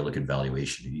one way to look at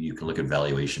valuation. You can look at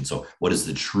valuation. So what is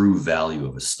the true value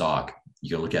of a stock?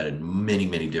 You can look at it in many,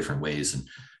 many different ways. And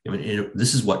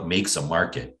this is what makes a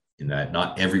market, in that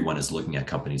not everyone is looking at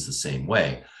companies the same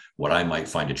way. What I might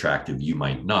find attractive, you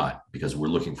might not, because we're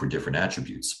looking for different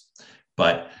attributes.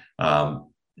 But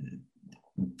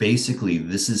basically,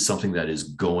 this is something that is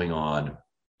going on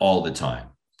all the time.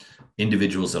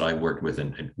 Individuals that I worked with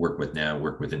and work with now,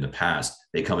 work with in the past,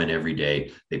 they come in every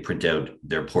day, they print out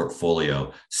their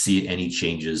portfolio, see any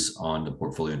changes on the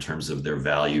portfolio in terms of their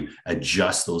value,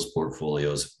 adjust those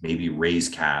portfolios, maybe raise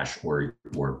cash or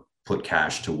put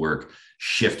cash to work,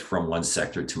 shift from one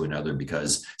sector to another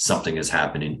because something has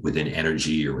happened within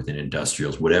energy or within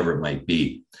industrials, whatever it might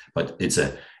be. But it's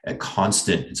a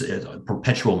constant, it's a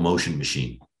perpetual motion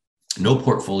machine. No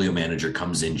portfolio manager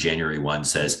comes in January 1,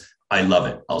 says, I love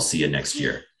it, I'll see you next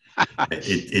year.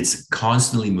 It's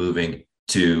constantly moving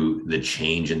to the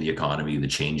change in the economy, the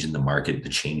change in the market, the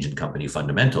change in company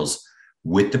fundamentals,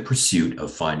 with the pursuit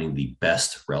of finding the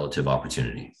best relative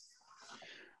opportunity.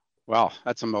 Wow,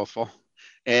 that's a mouthful.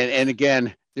 And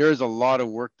again, there is a lot of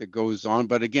work that goes on.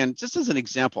 But again, just as an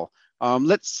example,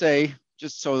 let's say,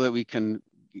 just so that we can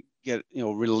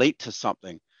relate to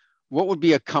something, what would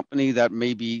be a company that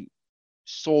may be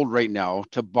sold right now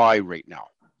to buy right now?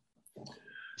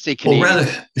 Say Canadian.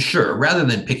 Well, rather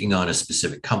than picking on a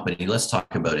specific company, let's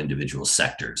talk about individual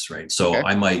sectors, right? So okay.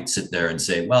 I might sit there and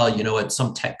say, well, you know what,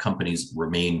 some tech companies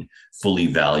remain fully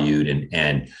valued,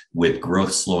 and with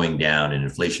growth slowing down and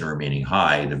inflation remaining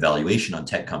high, the valuation on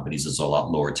tech companies is a lot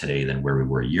lower today than where we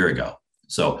were a year ago.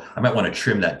 So I might want to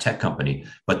trim that tech company,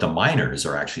 but the miners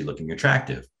are actually looking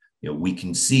attractive. We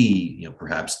can see,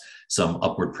 perhaps some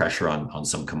upward pressure on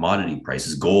some commodity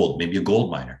prices, gold, maybe a gold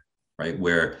miner, right?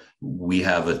 Where we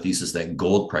have a thesis that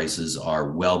gold prices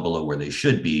are well below where they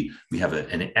should be. We have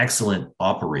an excellent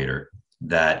operator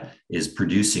that is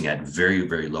producing at very,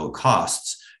 very low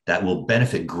costs that will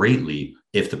benefit greatly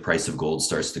if the price of gold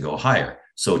starts to go higher.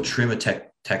 So trim a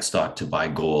tech stock to buy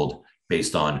gold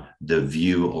based on the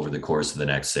view over the course of the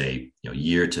next, say,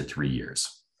 year to 3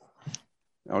 years.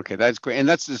 Okay, that's great. And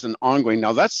that's just an ongoing.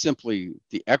 Now, that's simply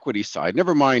the equity side.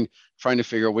 Never mind trying to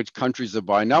figure out which countries to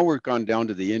buy. Now we're gone down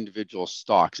to the individual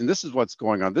stocks. And this is what's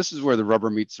going on. This is where the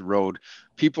rubber meets the road.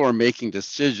 People are making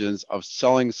decisions of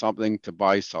selling something to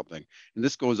buy something. And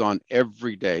this goes on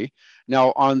every day.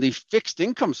 Now, on the fixed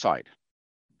income side,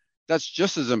 that's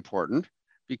just as important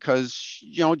because,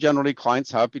 generally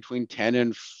clients have between 10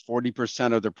 and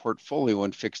 40% of their portfolio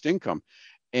in fixed income.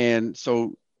 And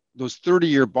so those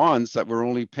 30-year bonds that were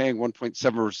only paying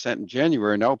 1.7% in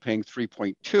January are now paying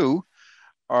 3.2%.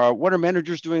 What are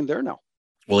managers doing there now?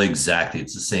 Well, exactly.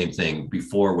 It's the same thing.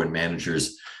 Before, when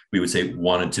managers, we would say,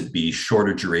 wanted to be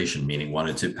shorter duration, meaning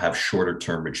wanted to have shorter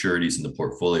term maturities in the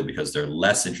portfolio because they're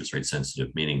less interest rate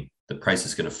sensitive, meaning the price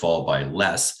is going to fall by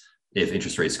less if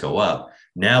interest rates go up.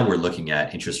 Now we're looking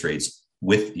at interest rates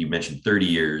with, you mentioned 30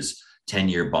 years,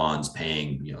 10-year bonds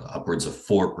paying upwards of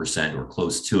 4% or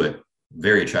close to it.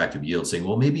 Very attractive yield, saying,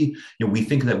 well, maybe we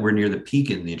think that we're near the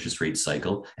peak in the interest rate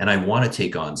cycle, and I want to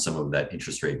take on some of that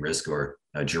interest rate risk or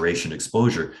duration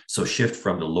exposure. So shift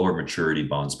from the lower maturity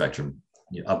bond spectrum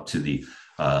up to the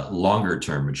longer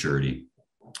term maturity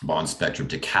bond spectrum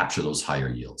to capture those higher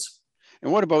yields.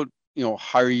 And what about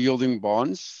higher yielding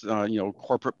bonds,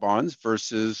 corporate bonds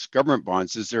versus government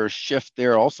bonds? Is there a shift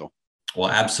there also? Well,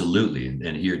 absolutely.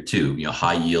 And here too,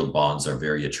 high yield bonds are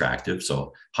very attractive.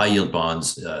 So high yield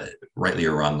bonds, rightly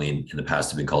or wrongly in the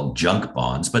past, have been called junk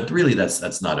bonds, but really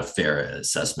that's not a fair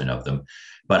assessment of them.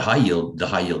 But the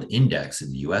high yield index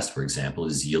in the US, for example,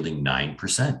 is yielding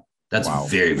 9%. That's wow.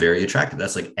 Very, very attractive.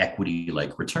 That's like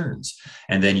equity-like returns.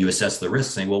 And then you assess the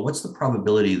risk saying, well, what's the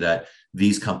probability that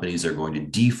these companies are going to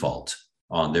default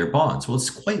on their bonds? Well, it's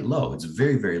quite low. It's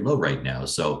very, very low right now.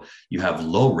 So you have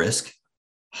low risk,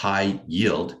 high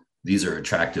yield. These are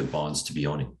attractive bonds to be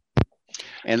owning.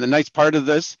 And the nice part of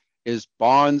this is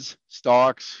bonds,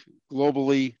 stocks,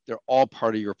 globally, they're all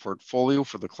part of your portfolio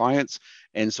for the clients.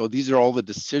 And so these are all the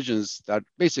decisions that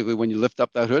basically when you lift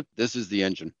up that hood, this is the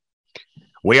engine.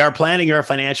 We are planning your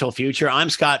financial future.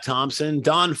 I'm Scott Thompson.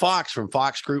 Don Fox from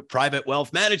Fox Group Private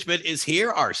Wealth Management is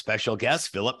here. Our special guest,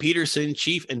 Philip Peterson,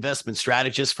 Chief Investment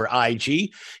Strategist for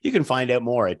IG. You can find out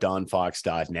more at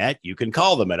donfox.net. You can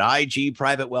call them at IG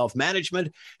Private Wealth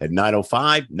Management at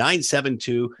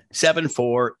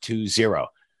 905-972-7420.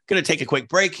 Going to take a quick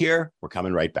break here. We're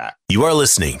coming right back. You are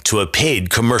listening to a paid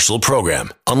commercial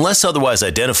program. Unless otherwise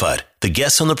identified, the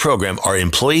guests on the program are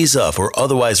employees of or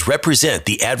otherwise represent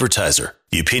the advertiser.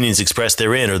 The opinions expressed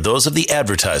therein are those of the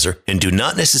advertiser and do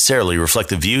not necessarily reflect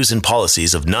the views and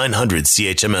policies of 900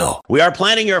 CHML. We are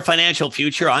planning your financial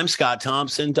future. I'm Scott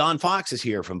Thompson. Don Fox is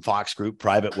here from Fox Group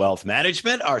Private Wealth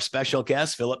Management. Our special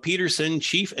guest, Philip Peterson,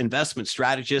 Chief Investment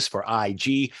Strategist for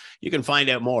IG. You can find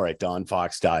out more at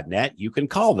donfox.net. You can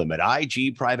call them at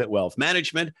IG Private Wealth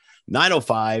Management,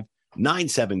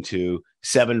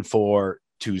 905-972-7420.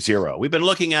 We've been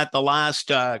looking at the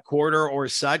last quarter or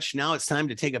such. Now it's time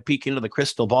to take a peek into the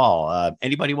crystal ball.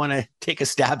 Anybody want to take a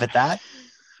stab at that?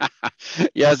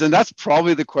 Yes, and that's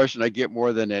probably the question I get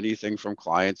more than anything from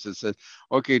clients. Is that,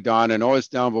 okay, Don, I know it's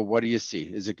down, but what do you see?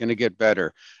 Is it going to get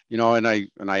better? And I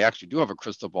actually do have a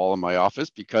crystal ball in my office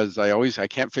because I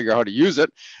can't figure out how to use it.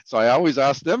 So I always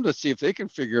ask them to see if they can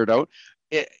figure it out.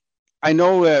 I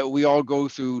know we all go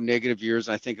through negative years.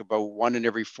 And I think about 1 in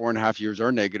every 4.5 years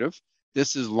are negative.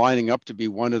 This is lining up to be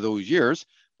one of those years.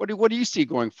 What do you see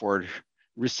going forward?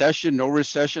 Recession, no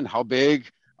recession? How big?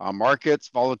 Markets,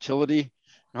 volatility?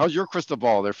 How's your crystal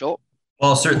ball there, Philip?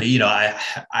 Well, certainly,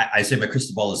 I say my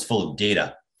crystal ball is full of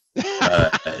data.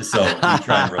 So we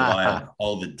try and rely on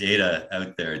all the data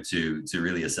out there to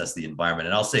really assess the environment.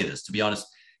 And I'll say this, to be honest,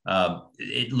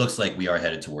 it looks like we are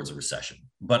headed towards a recession,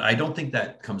 but I don't think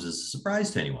that comes as a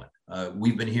surprise to anyone.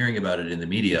 We've been hearing about it in the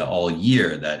media all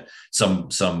year that some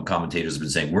commentators have been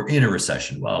saying we're in a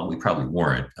recession. Well, we probably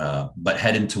weren't, but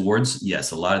heading towards,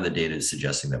 yes, a lot of the data is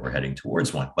suggesting that we're heading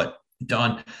towards one. But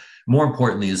Don, more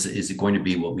importantly, is it going to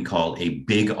be what we call a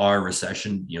big R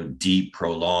recession, deep,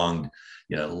 prolonged,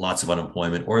 lots of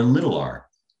unemployment, or a little R,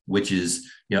 which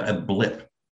is, a blip.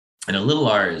 And a little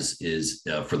R is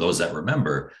for those that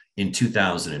remember, in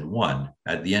 2001,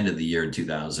 at the end of the year in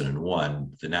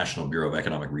 2001, the National Bureau of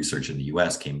Economic Research in the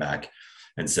US came back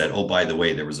and said, oh, by the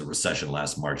way, there was a recession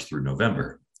last March through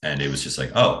November. And it was just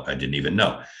like, oh, I didn't even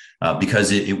know.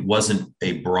 because it wasn't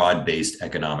a broad-based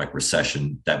economic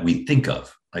recession that we think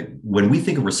of. Like when we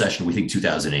think of recession, we think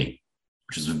 2008,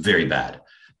 which is very bad,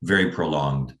 very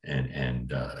prolonged,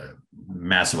 and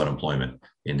massive unemployment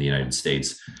in the United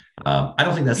States. I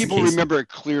don't think that's people the case. Remember it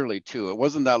clearly too. It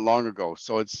wasn't that long ago,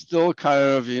 so it's still kind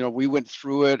of, we went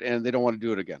through it, and they don't want to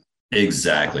do it again.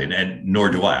 Exactly, and nor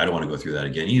do I. I don't want to go through that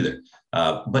again either.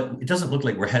 But it doesn't look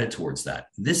like we're headed towards that.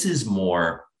 This is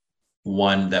more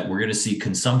one that we're going to see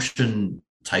consumption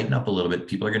tighten up a little bit.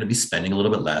 People are going to be spending a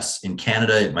little bit less. In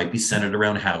Canada, it might be centered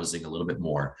around housing a little bit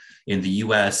more. In the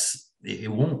US,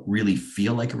 it won't really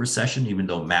feel like a recession, even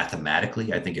though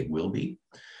mathematically I think it will be.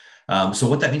 So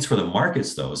what that means for the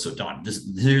markets, though, so Don,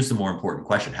 here's the more important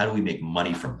question. How do we make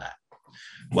money from that?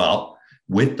 Well,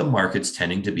 with the markets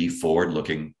tending to be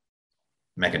forward-looking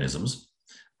mechanisms,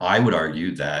 I would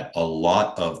argue that a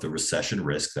lot of the recession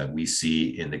risk that we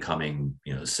see in the coming,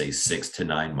 say 6 to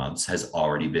 9 months has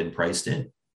already been priced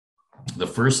in. The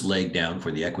first leg down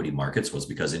for the equity markets was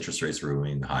because interest rates were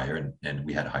remaining higher and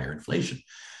we had higher inflation.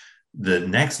 The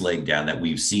next leg down that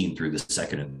we've seen through the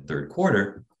second and third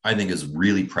quarter, I think, is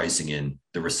really pricing in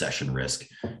the recession risk.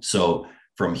 So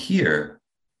from here,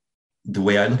 the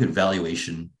way I look at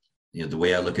valuation, the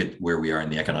way I look at where we are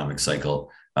in the economic cycle,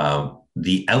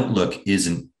 the outlook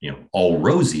isn't, all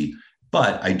rosy,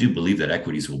 but I do believe that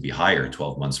equities will be higher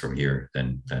 12 months from here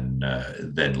than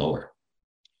lower.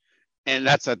 And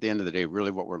that's at the end of the day,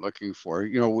 really what we're looking for.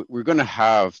 We're going to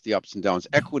have the ups and downs.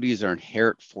 Equities are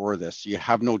inherent for this. You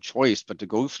have no choice but to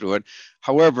go through it.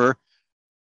 However,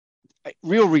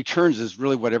 real returns is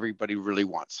really what everybody really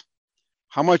wants.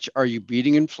 How much are you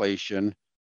beating inflation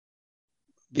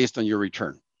based on your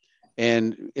return?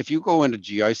 And if you go into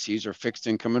GICs or fixed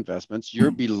income investments, you'll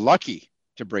be lucky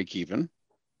to break even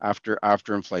after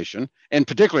inflation, and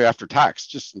particularly after tax,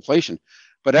 just inflation.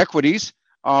 But equities,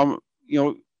 are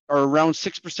around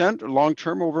 6%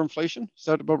 long-term over inflation. Is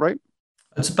that about right?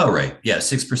 That's about right. Yeah,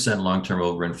 6% long-term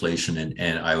over inflation.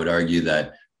 And I would argue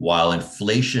that while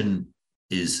inflation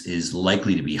is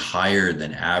likely to be higher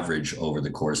than average over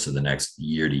the course of the next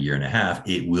year to year and a half,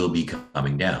 it will be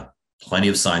coming down. Plenty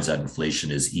of signs that inflation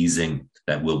is easing,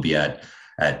 that we'll be at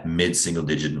mid-single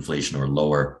digit inflation or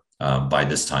lower by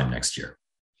this time next year.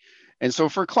 And so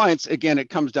for clients, again, it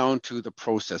comes down to the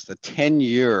process, the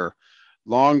 10-year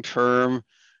long-term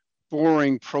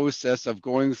boring process of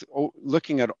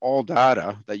looking at all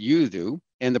data that you do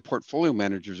and the portfolio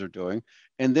managers are doing,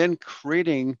 and then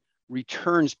creating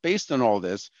returns based on all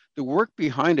this. The work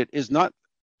behind it is not,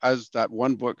 as that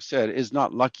one book said, is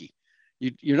not lucky.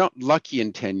 You're not lucky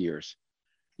in 10 years.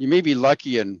 You may be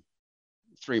lucky in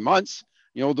 3 months.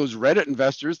 Those Reddit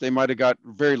investors, they might have got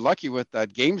very lucky with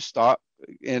that GameStop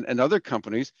and other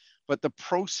companies, but the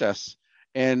process,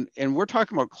 and we're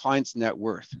talking about clients' net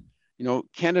worth.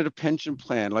 Canada Pension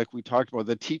Plan, like we talked about,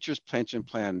 the teachers' pension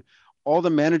plan, all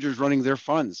the managers running their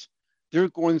funds, they're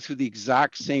going through the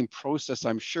exact same process,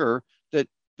 I'm sure, that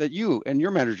you and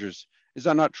your managers. Is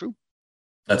that not true?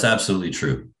 That's absolutely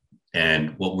true.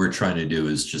 And what we're trying to do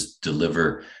is just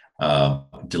deliver a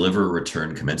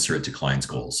return commensurate to clients'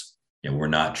 goals. We're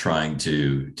not trying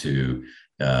to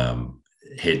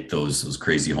hit those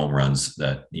crazy home runs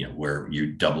that, where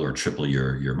you double or triple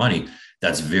your money.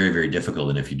 That's very, very difficult.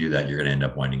 And if you do that, you're going to end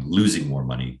up losing more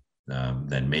money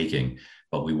than making.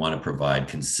 But we want to provide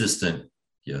consistent,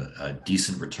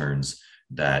 decent returns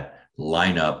that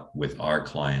line up with our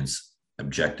clients'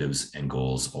 objectives and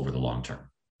goals over the long term.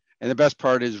 And the best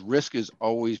part is risk is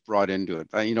always brought into it.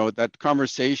 That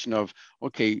conversation of,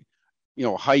 okay,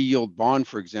 high yield bond,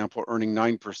 for example, earning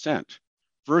 9%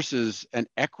 versus an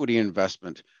equity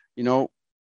investment,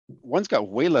 one's got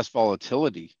way less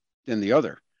volatility than the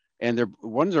other. And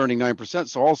one's earning 9%.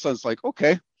 So all of a sudden it's like,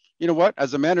 okay, you know what?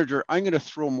 As a manager, I'm going to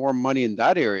throw more money in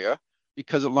that area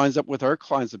because it lines up with our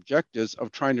clients' objectives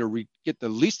of trying to get the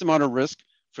least amount of risk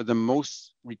for the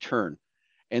most return.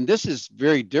 And this is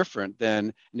very different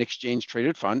than an exchange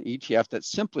traded fund, ETF, that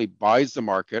simply buys the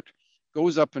market,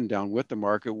 goes up and down with the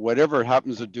market, whatever it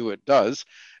happens to do, it does.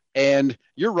 And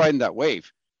you're riding that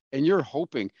wave and you're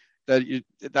hoping that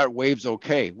that wave's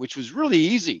okay, which was really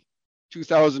easy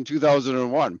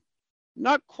 2001.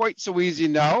 Not quite so easy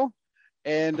now.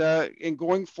 And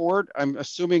going forward, I'm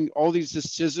assuming all these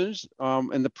decisions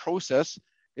and the process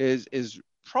is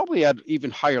probably at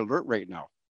even higher alert rate now.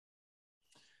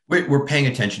 We're paying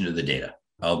attention to the data.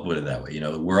 I'll put it that way.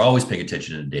 We're always paying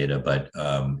attention to the data, but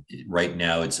right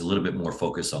now it's a little bit more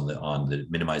focused on the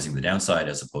minimizing the downside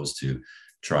as opposed to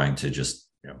trying to just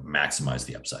maximize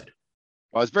the upside.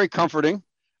 Well, it's very comforting.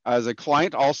 as a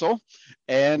client also,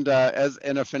 and as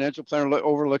a financial planner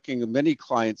overlooking many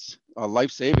clients'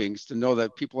 life savings, to know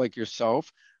that people like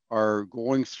yourself are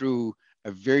going through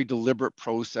a very deliberate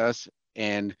process,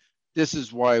 and this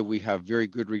is why we have very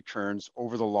good returns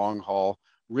over the long haul,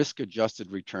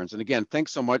 risk-adjusted returns. And again,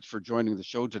 thanks so much for joining the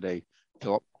show today,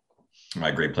 Philip.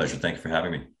 My great pleasure. Thank you for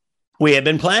having me. We have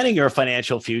been planning your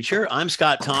financial future. I'm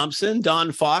Scott Thompson.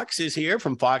 Don Fox is here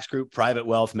from Fox Group Private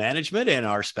Wealth Management, and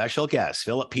our special guest,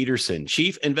 Philip Peterson,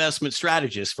 Chief Investment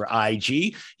Strategist for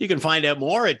IG. You can find out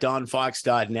more at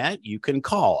donfox.net. You can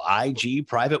call IG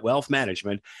Private Wealth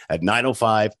Management at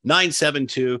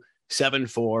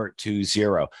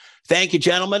 905-972-7420. Thank you,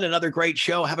 gentlemen. Another great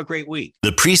show. Have a great week.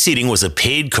 The preceding was a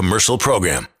paid commercial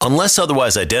program. Unless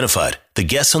otherwise identified, the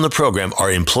guests on the program are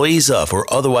employees of or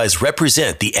otherwise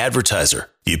represent the advertiser.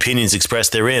 The opinions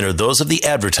expressed therein are those of the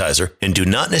advertiser and do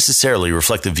not necessarily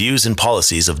reflect the views and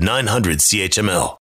policies of 900 CHML.